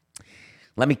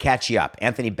 Let me catch you up.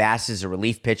 Anthony Bass is a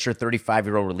relief pitcher,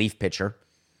 35-year-old relief pitcher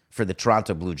for the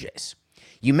Toronto Blue Jays.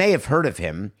 You may have heard of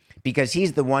him because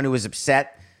he's the one who was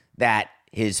upset that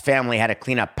his family had to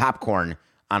clean up popcorn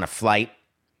on a flight.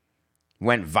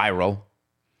 Went viral.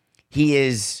 He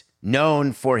is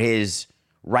known for his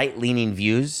right-leaning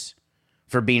views,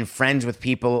 for being friends with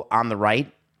people on the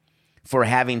right, for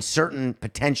having certain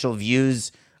potential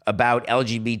views about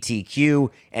LGBTQ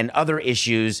and other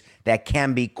issues that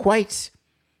can be quite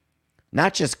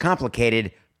not just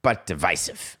complicated, but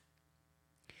divisive.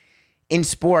 In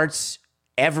sports,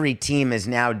 every team is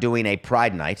now doing a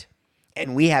Pride Night,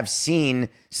 and we have seen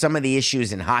some of the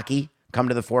issues in hockey come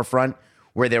to the forefront,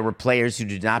 where there were players who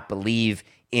did not believe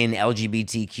in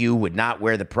LGBTQ, would not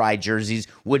wear the Pride jerseys,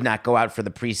 would not go out for the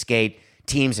pre-skate.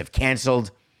 Teams have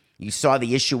canceled. You saw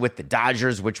the issue with the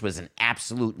Dodgers, which was an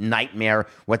absolute nightmare,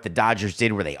 what the Dodgers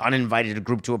did, where they uninvited a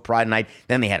group to a Pride Night,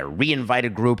 then they had to re-invite a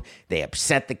group, they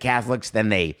upset the Catholics, then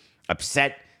they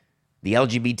upset the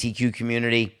LGBTQ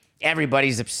community.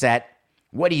 Everybody's upset.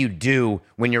 What do you do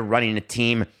when you're running a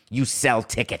team? You sell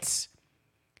tickets.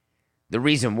 The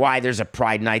reason why there's a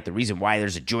Pride Night, the reason why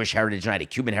there's a Jewish Heritage Night, a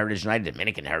Cuban Heritage Night, a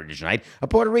Dominican Heritage Night, a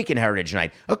Puerto Rican Heritage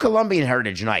Night, a Colombian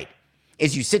Heritage Night,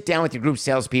 is you sit down with your group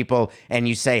salespeople and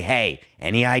you say, hey,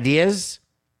 any ideas?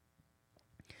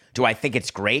 Do I think it's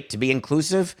great to be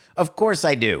inclusive? Of course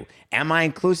I do. Am I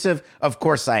inclusive? Of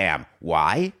course I am.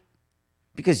 Why?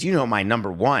 Because you know my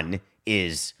number one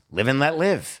is live and let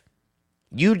live.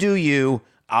 You do you,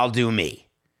 I'll do me.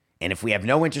 And if we have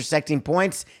no intersecting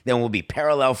points, then we'll be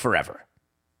parallel forever.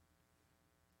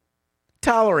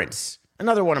 Tolerance,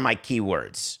 another one of my key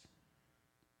words.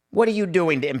 What are you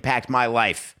doing to impact my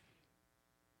life?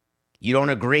 You don't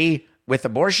agree with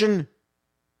abortion?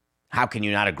 How can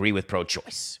you not agree with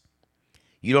pro-choice?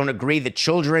 You don't agree that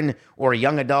children or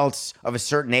young adults of a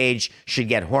certain age should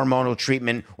get hormonal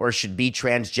treatment or should be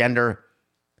transgender?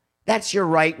 That's your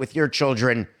right with your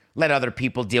children. Let other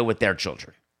people deal with their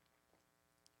children.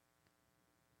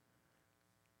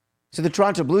 So the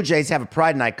Toronto Blue Jays have a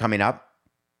Pride Night coming up,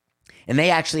 and they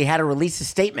actually had to release a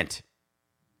statement.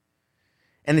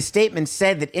 And the statement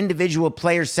said that individual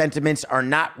players' sentiments are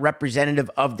not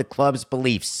representative of the club's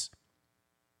beliefs.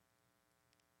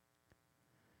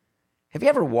 Have you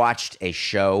ever watched a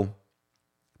show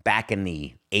back in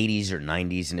the 80s or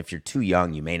 90s? And if you're too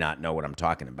young, you may not know what I'm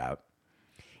talking about.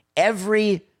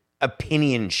 Every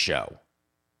opinion show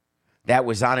that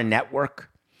was on a network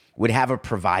would have a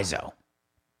proviso.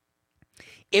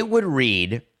 It would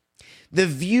read, the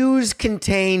views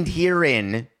contained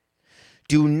herein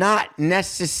do not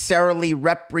necessarily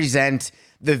represent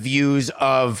the views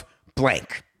of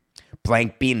blank.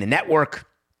 Blank being the network,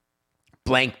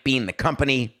 blank being the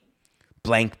company,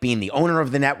 blank being the owner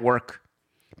of the network.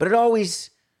 But it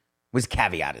always was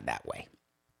caveated that way.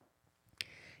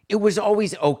 It was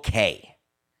always okay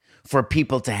for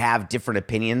people to have different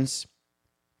opinions,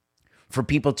 for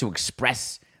people to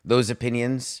express those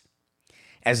opinions,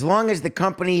 as long as the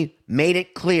company made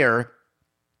it clear,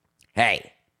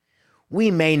 hey, we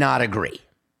may not agree.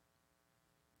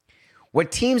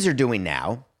 What teams are doing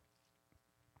now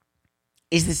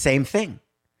is the same thing.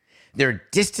 They're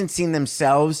distancing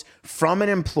themselves from an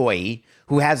employee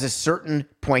who has a certain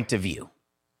point of view.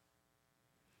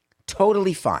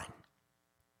 Totally fine.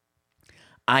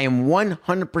 I am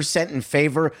 100% in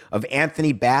favor of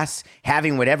Anthony Bass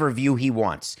having whatever view he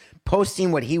wants,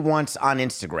 posting what he wants on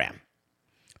Instagram.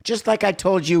 Just like I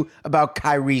told you about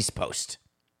Kyrie's post.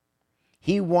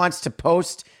 He wants to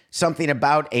post something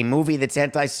about a movie that's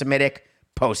anti-Semitic,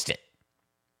 post it.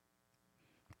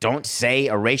 Don't say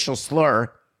a racial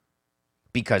slur,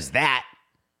 because that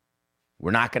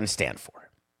we're not going to stand for.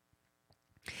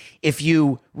 If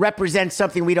you represent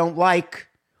something we don't like,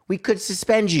 we could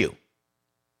suspend you.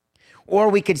 Or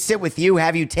we could sit with you,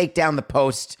 have you take down the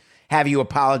post, have you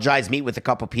apologize, meet with a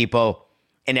couple people,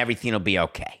 and everything will be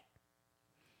okay.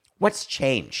 What's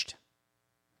changed?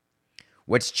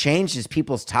 What's changed is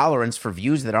people's tolerance for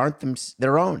views that aren't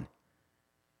their own.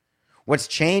 What's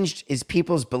changed is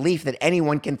people's belief that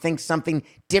anyone can think something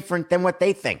different than what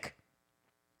they think.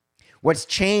 What's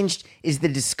changed is the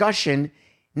discussion,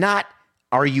 not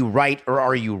are you right or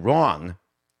are you wrong,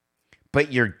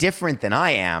 but you're different than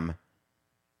I am,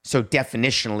 so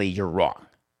definitionally you're wrong.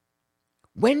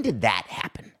 When did that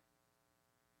happen?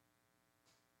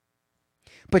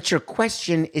 But your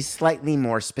question is slightly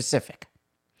more specific.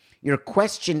 Your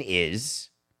question is,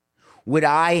 would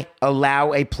I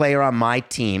allow a player on my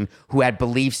team who had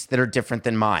beliefs that are different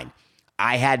than mine?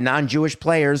 I had non-Jewish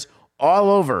players all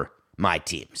over my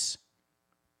teams.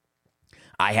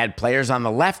 I had players on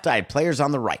the left, I had players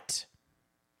on the right.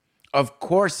 Of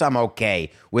course I'm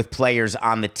okay with players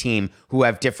on the team who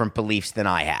have different beliefs than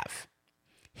I have.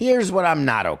 Here's what I'm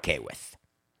not okay with.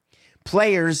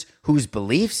 Players whose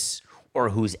beliefs or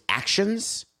whose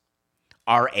actions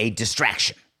are a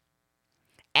distraction.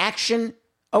 Action,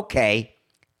 okay.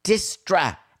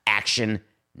 Distraction,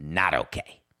 not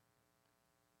okay.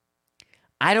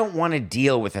 I don't want to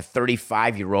deal with a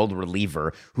 35-year-old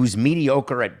reliever who's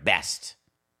mediocre at best,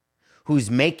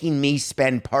 who's making me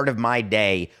spend part of my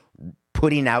day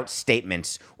putting out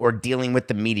statements or dealing with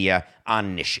the media on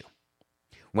an issue,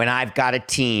 when I've got a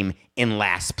team in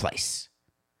last place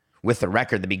with a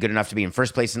record that'd be good enough to be in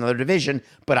first place in another division,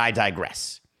 but I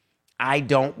digress. I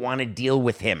don't want to deal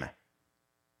with him.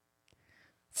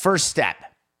 First step,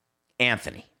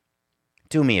 Anthony,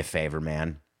 do me a favor,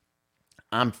 man.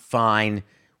 I'm fine.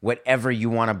 Whatever you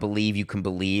want to believe, you can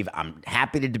believe. I'm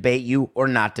happy to debate you or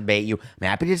not debate you. I'm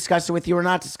happy to discuss it with you or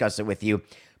not discuss it with you.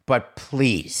 But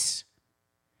please,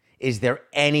 is there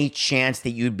any chance that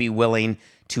you'd be willing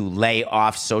to lay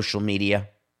off social media?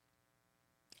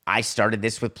 I started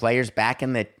this with players back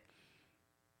when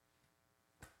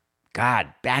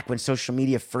social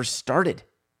media first started.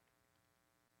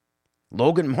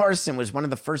 Logan Morrison was one of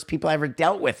the first people I ever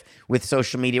dealt with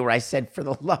social media, where I said, for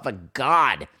the love of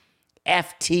God,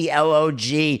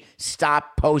 FTLOG,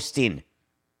 stop posting.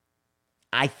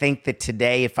 I think that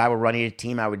today, if I were running a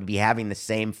team, I would be having the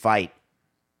same fight.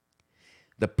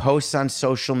 The posts on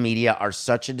social media are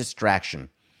such a distraction.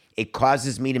 It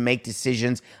causes me to make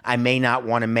decisions I may not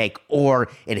want to make, or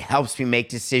it helps me make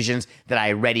decisions that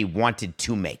I already wanted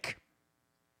to make.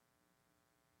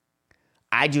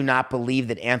 I do not believe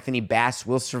that Anthony Bass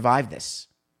will survive this.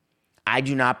 I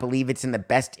do not believe it's in the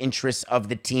best interests of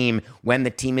the team when the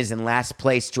team is in last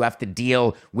place to have to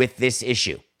deal with this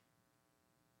issue.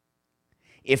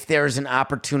 If there is an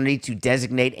opportunity to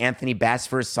designate Anthony Bass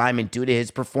for assignment due to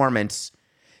his performance,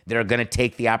 they're going to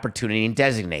take the opportunity and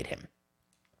designate him.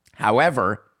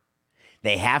 However,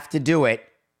 they have to do it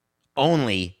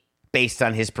only based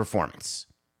on his performance.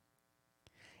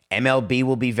 MLB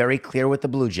will be very clear with the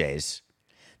Blue Jays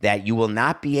that you will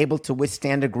not be able to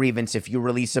withstand a grievance if you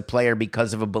release a player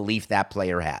because of a belief that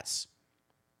player has.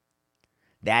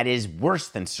 That is worse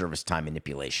than service time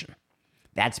manipulation.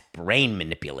 That's brain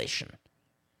manipulation.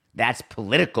 That's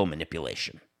political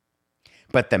manipulation.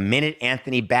 But the minute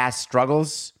Anthony Bass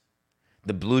struggles,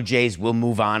 the Blue Jays will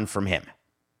move on from him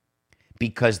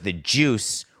because the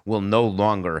juice will no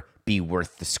longer be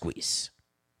worth the squeeze.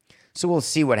 So we'll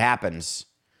see what happens.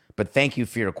 But thank you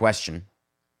for your question.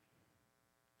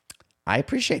 I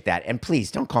appreciate that. And please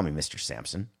don't call me Mr.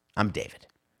 Sampson. I'm David.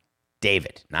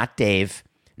 David, not Dave,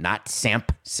 not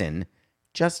Sampson,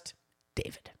 just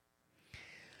David.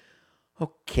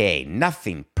 Okay,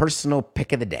 nothing personal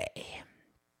pick of the day.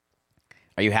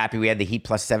 Are you happy we had the Heat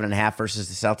plus 7.5 versus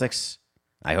the Celtics?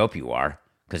 I hope you are,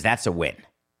 because that's a win.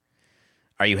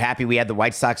 Are you happy we had the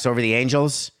White Sox over the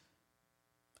Angels?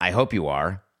 I hope you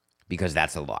are, because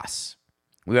that's a loss.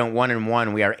 We went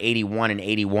 1-1. We are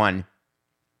 81-81.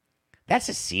 That's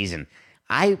a season.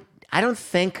 I don't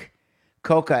think,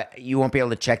 Coca, you won't be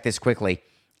able to check this quickly.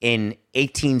 In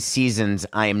 18 seasons,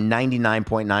 I am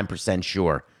 99.9%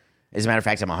 sure. As a matter of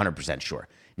fact, I'm 100% sure.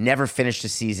 Never finished a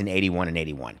season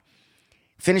 81-81.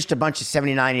 Finished a bunch of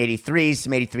 79 and 83s,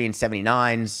 some 83 and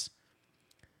 79s,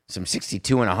 some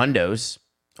 62 and a hundos.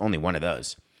 Only one of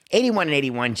those. 81 and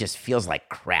 81 just feels like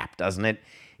crap, doesn't it?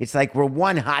 It's like we're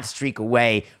one hot streak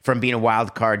away from being a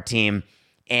wild card team.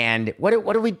 And what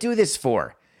do we do this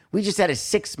for? We just had a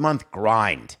 6-month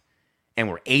grind, and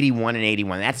we're 81 and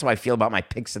 81. That's how I feel about my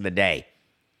picks of the day.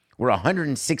 We're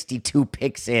 162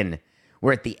 picks in.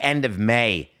 We're at the end of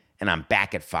May, and I'm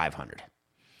back at 500.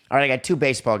 All right, I got 2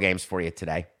 baseball games for you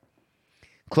today.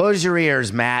 Close your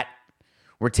ears, Matt.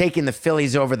 We're taking the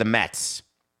Phillies over the Mets.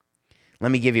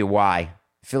 Let me give you why.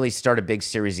 Phillies start a big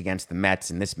series against the Mets,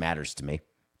 and this matters to me.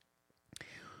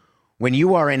 When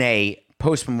you are in a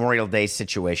post-Memorial Day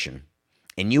situation,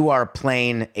 and you are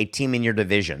playing a team in your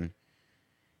division,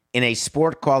 in a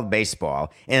sport called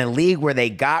baseball, in a league where they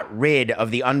got rid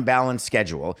of the unbalanced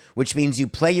schedule, which means you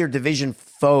play your division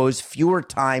foes fewer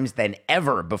times than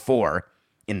ever before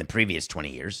in the previous 20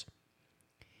 years,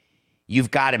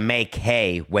 you've got to make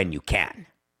hay when you can.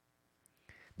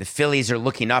 The Phillies are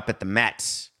looking up at the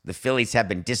Mets. The Phillies have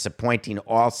been disappointing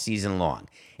all season long.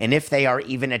 And if they are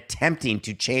even attempting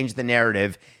to change the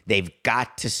narrative, they've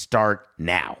got to start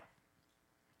now.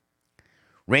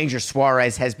 Ranger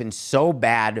Suarez has been so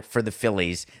bad for the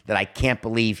Phillies that I can't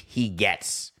believe he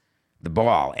gets the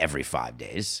ball every 5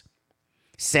 days.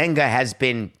 Senga has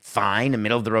been fine, a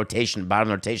middle of the rotation, bottom of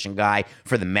the rotation guy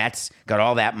for the Mets. Got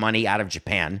all that money out of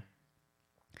Japan.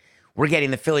 We're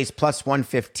getting the Phillies plus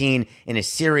 115 in a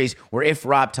series where if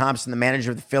Rob Thompson, the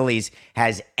manager of the Phillies,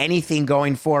 has anything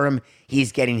going for him,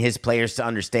 he's getting his players to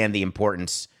understand the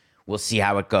importance. We'll see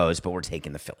how it goes, but we're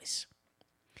taking the Phillies.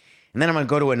 And then I'm going to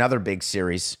go to another big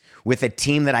series with a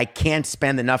team that I can't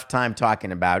spend enough time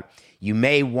talking about. You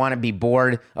may want to be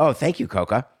bored. Oh, thank you,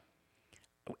 Coca.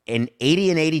 In 80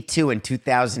 and 82 in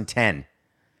 2010.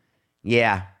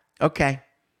 Yeah, okay.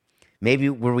 Maybe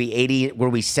were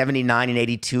we 79 and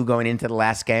 82 going into the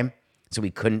last game? So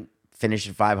we couldn't finish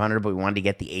at 500, but we wanted to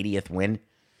get the 80th win.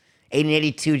 80 and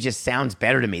 82 just sounds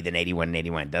better to me than 81 and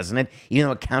 81, doesn't it? Even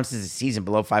though it counts as a season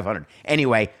below 500.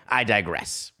 Anyway, I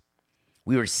digress.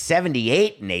 We were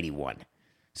 78 and 81.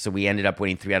 So we ended up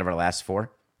winning 3 out of our last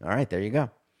 4. All right, there you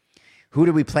go. Who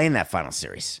did we play in that final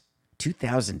series?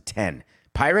 2010.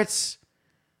 Pirates?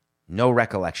 No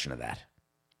recollection of that.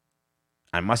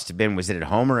 I must have been, was it at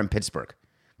home or in Pittsburgh?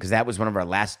 Because that was one of our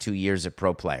last 2 years at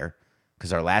Pro Player,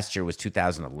 because our last year was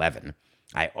 2011.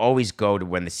 I always go to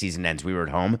when the season ends. We were at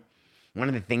home. One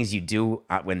of the things you do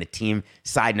when the team,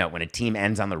 side note, when a team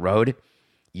ends on the road,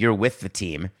 you're with the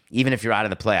team. Even if you're out of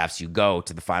the playoffs, you go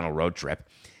to the final road trip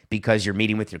because you're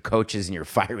meeting with your coaches and you're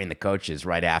firing the coaches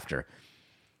right after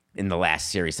in the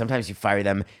last series. Sometimes you fire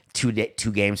them two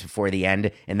games before the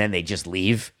end and then they just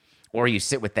leave. Or you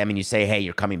sit with them and you say, hey,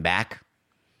 you're coming back.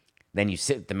 Then you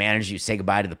sit with the manager, you say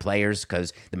goodbye to the players,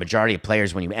 because the majority of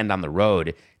players, when you end on the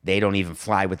road, they don't even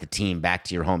fly with the team back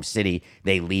to your home city.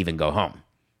 They leave and go home.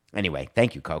 Anyway,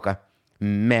 thank you, Coca.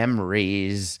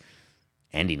 Memories.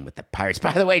 Ending with the Pirates.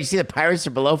 By the way, did you see the Pirates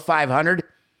are below 500?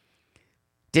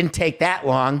 Didn't take that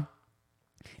long.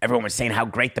 Everyone was saying how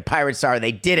great the Pirates are.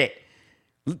 They did it.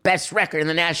 Best record in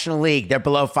the National League. They're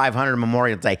below 500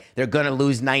 Memorial Day. They're going to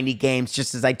lose 90 games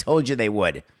just as I told you they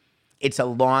would. It's a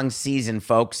long season,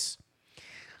 folks.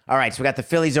 All right, so we got the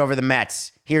Phillies over the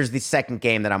Mets. Here's the second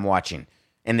game that I'm watching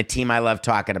and the team I love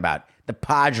talking about. The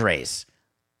Padres.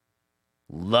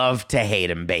 Love to hate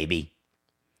them, baby.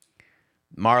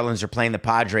 Marlins are playing the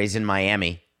Padres in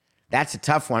Miami. That's a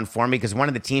tough one for me because one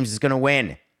of the teams is going to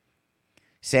win.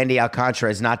 Sandy Alcantara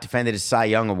has not defended his Cy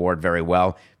Young Award very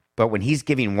well, but when he's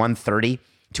giving 130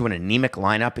 to an anemic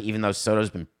lineup, even though Soto's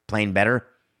been playing better,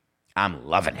 I'm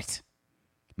loving it.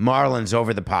 Marlins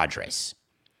over the Padres.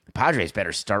 The Padres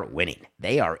better start winning.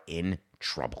 They are in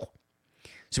trouble.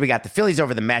 So we got the Phillies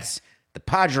over the Mets, the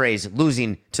Padres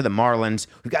losing to the Marlins.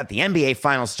 We've got the NBA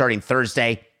Finals starting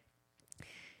Thursday.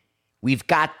 We've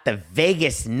got the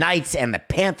Vegas Knights and the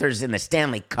Panthers in the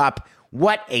Stanley Cup.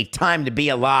 What a time to be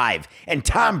alive. And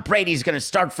Tom Brady's going to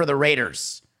start for the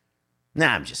Raiders.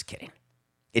 Nah, I'm just kidding.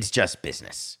 It's just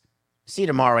business. See you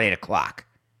tomorrow at 8 o'clock.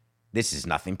 This is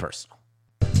nothing personal.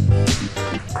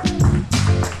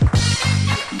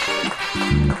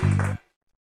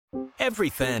 Every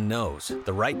fan knows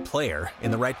the right player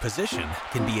in the right position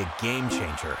can be a game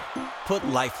changer. Put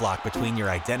LifeLock between your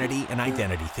identity and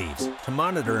identity thieves to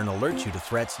monitor and alert you to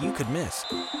threats you could miss.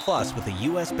 Plus, with a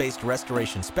U.S.-based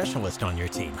restoration specialist on your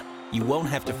team, you won't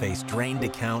have to face drained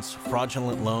accounts,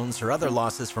 fraudulent loans, or other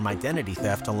losses from identity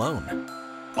theft alone.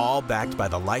 All backed by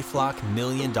the LifeLock $1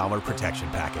 Million Protection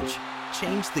Package.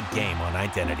 Change the game on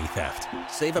identity theft.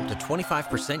 Save up to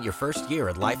 25% your first year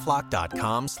at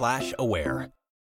LifeLock.com/aware.